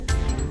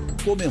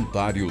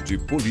Comentário de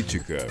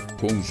política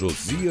com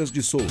Josias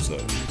de Souza.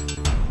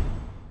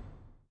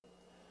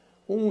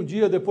 Um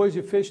dia depois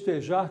de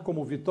festejar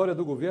como vitória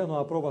do governo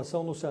a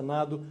aprovação no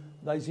Senado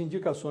das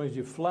indicações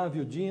de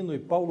Flávio Dino e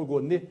Paulo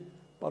Gonet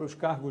para os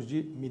cargos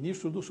de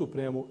ministro do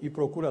Supremo e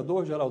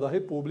procurador-geral da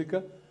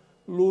República,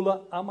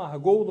 Lula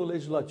amargou no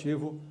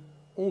Legislativo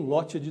um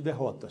lote de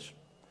derrotas.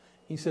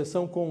 Em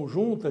sessão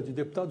conjunta de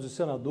deputados e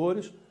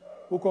senadores,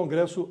 o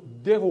Congresso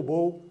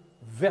derrubou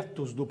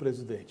vetos do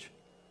presidente.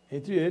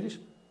 Entre eles,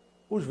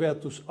 os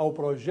vetos ao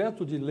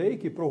projeto de lei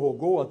que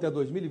prorrogou até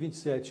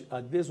 2027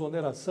 a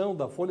desoneração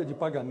da folha de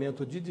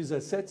pagamento de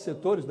 17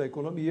 setores da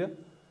economia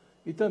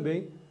e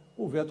também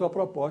o veto à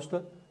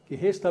proposta que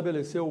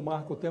restabeleceu o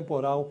marco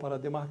temporal para a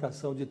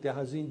demarcação de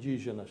terras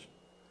indígenas.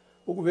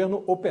 O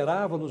governo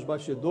operava nos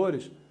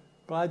bastidores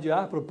para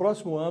adiar para o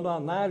próximo ano a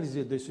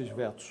análise desses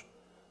vetos.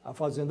 A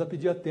Fazenda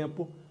pedia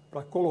tempo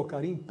para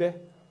colocar em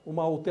pé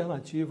uma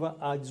alternativa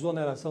à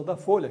desoneração da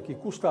folha, que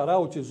custará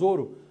ao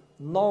Tesouro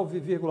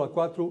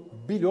 9,4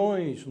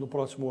 bilhões no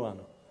próximo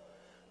ano.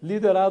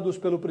 Liderados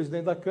pelo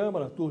presidente da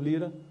Câmara, Arthur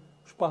Lira,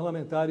 os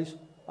parlamentares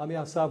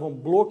ameaçavam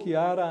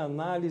bloquear a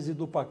análise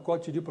do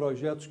pacote de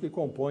projetos que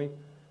compõem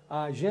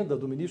a agenda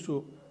do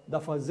ministro da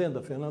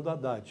Fazenda, Fernando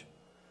Haddad.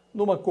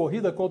 Numa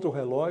corrida contra o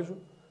relógio,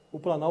 o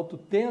Planalto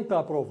tenta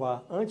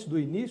aprovar, antes do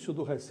início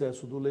do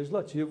recesso do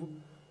Legislativo,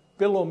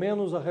 pelo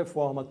menos a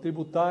reforma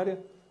tributária,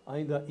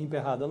 ainda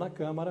emperrada na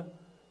Câmara,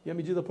 e a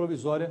medida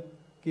provisória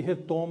que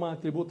retoma a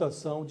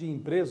tributação de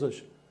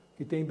empresas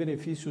que têm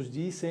benefícios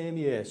de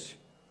ICMS.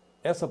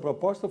 Essa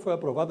proposta foi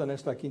aprovada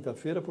nesta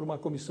quinta-feira por uma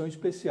comissão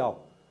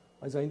especial,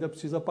 mas ainda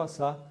precisa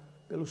passar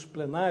pelos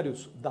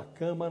plenários da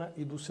Câmara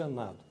e do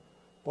Senado.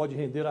 Pode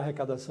render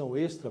arrecadação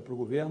extra para o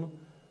governo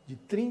de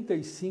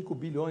 35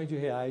 bilhões de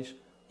reais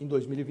em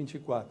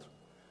 2024.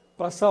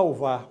 Para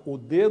salvar o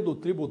dedo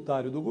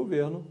tributário do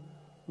governo,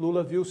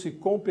 Lula viu-se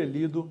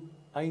compelido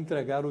a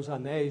entregar os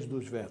anéis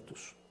dos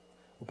vetos.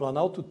 O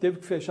Planalto teve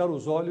que fechar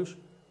os olhos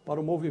para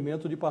o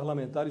movimento de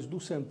parlamentares do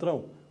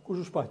Centrão,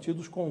 cujos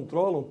partidos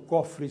controlam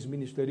cofres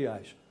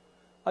ministeriais.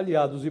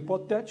 Aliados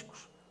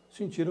hipotéticos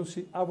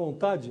sentiram-se à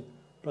vontade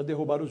para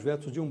derrubar os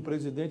vetos de um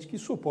presidente que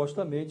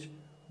supostamente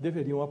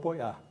deveriam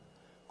apoiar.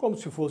 Como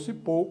se fosse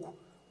pouco,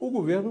 o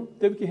governo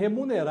teve que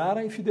remunerar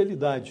a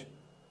infidelidade.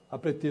 A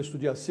pretexto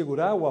de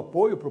assegurar o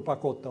apoio para o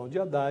pacotão de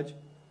Haddad,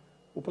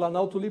 o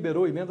Planalto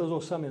liberou emendas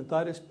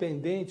orçamentárias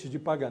pendentes de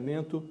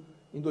pagamento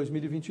em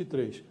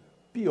 2023.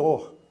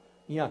 Pior,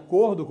 em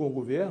acordo com o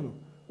governo,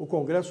 o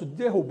Congresso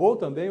derrubou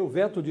também o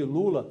veto de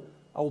Lula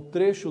ao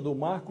trecho do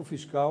marco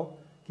fiscal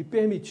que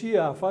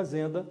permitia à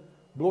Fazenda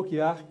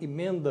bloquear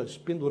emendas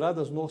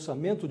penduradas no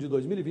orçamento de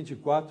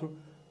 2024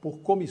 por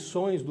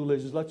comissões do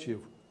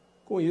Legislativo.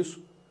 Com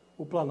isso,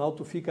 o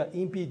Planalto fica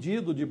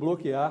impedido de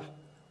bloquear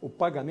o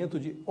pagamento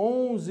de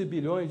 11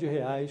 bilhões de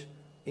reais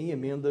em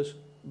emendas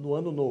no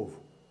ano novo.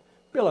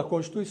 Pela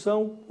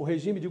Constituição, o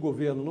regime de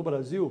governo no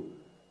Brasil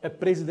é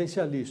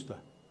presidencialista.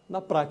 Na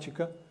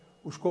prática,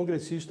 os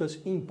congressistas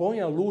impõem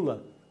a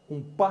Lula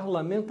um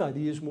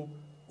parlamentarismo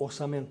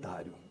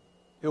orçamentário.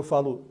 Eu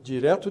falo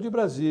direto de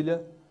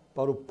Brasília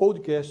para o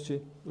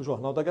podcast do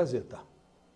Jornal da Gazeta.